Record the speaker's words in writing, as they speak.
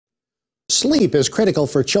Sleep is critical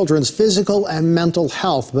for children's physical and mental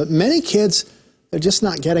health, but many kids are just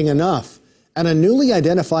not getting enough. And a newly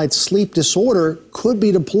identified sleep disorder could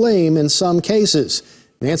be to blame in some cases.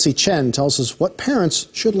 Nancy Chen tells us what parents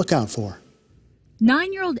should look out for.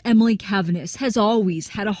 9-year-old Emily Cavanis has always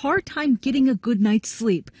had a hard time getting a good night's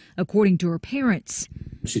sleep, according to her parents.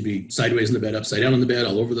 She'd be sideways in the bed, upside down in the bed,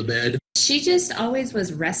 all over the bed. She just always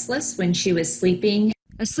was restless when she was sleeping.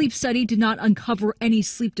 A sleep study did not uncover any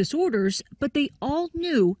sleep disorders, but they all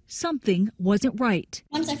knew something wasn't right.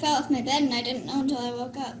 Once I fell off my bed and I didn't know until I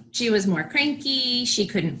woke up. She was more cranky, she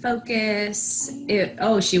couldn't focus.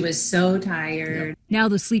 She was so tired. Now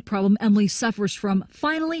the sleep problem Emily suffers from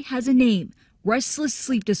finally has a name: Restless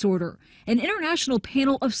sleep disorder. An international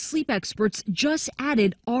panel of sleep experts just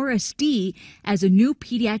added RSD as a new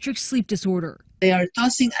pediatric sleep disorder. They are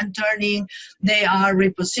tossing and turning, they are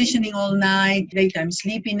repositioning all night, daytime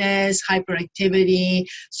sleepiness, hyperactivity,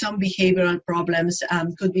 some behavioral problems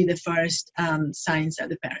could be the first signs that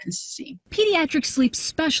the parents see. Pediatric sleep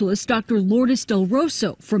specialist Dr. Lourdes Del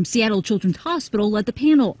Rosso from Seattle Children's Hospital led the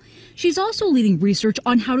panel. She's also leading research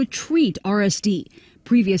on how to treat RSD.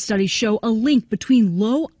 Previous studies show a link between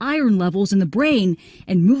low iron levels in the brain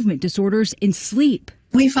and movement disorders in sleep.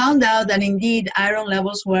 We found out that indeed iron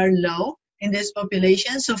levels were low in this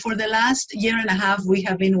population. So for the last year and a half, we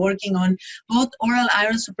have been working on both oral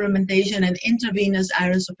iron supplementation and intravenous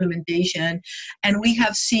iron supplementation. And we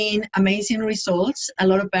have seen amazing results. A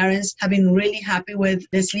lot of parents have been really happy with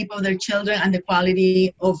the sleep of their children and the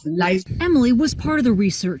quality of life. Emily was part of the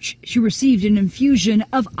research. She received an infusion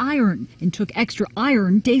of iron and took extra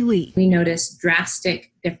iron daily. We noticed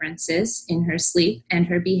drastic differences in her sleep and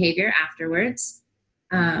her behavior afterwards.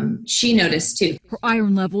 She noticed too. Her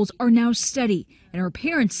iron levels are now steady, and her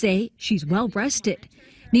parents say she's well rested.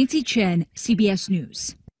 Nancy Chen, CBS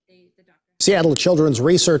News. Seattle Children's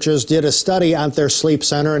researchers did a study at their sleep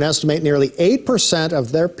center and estimate nearly 8%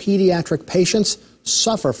 of their pediatric patients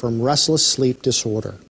suffer from restless sleep disorder.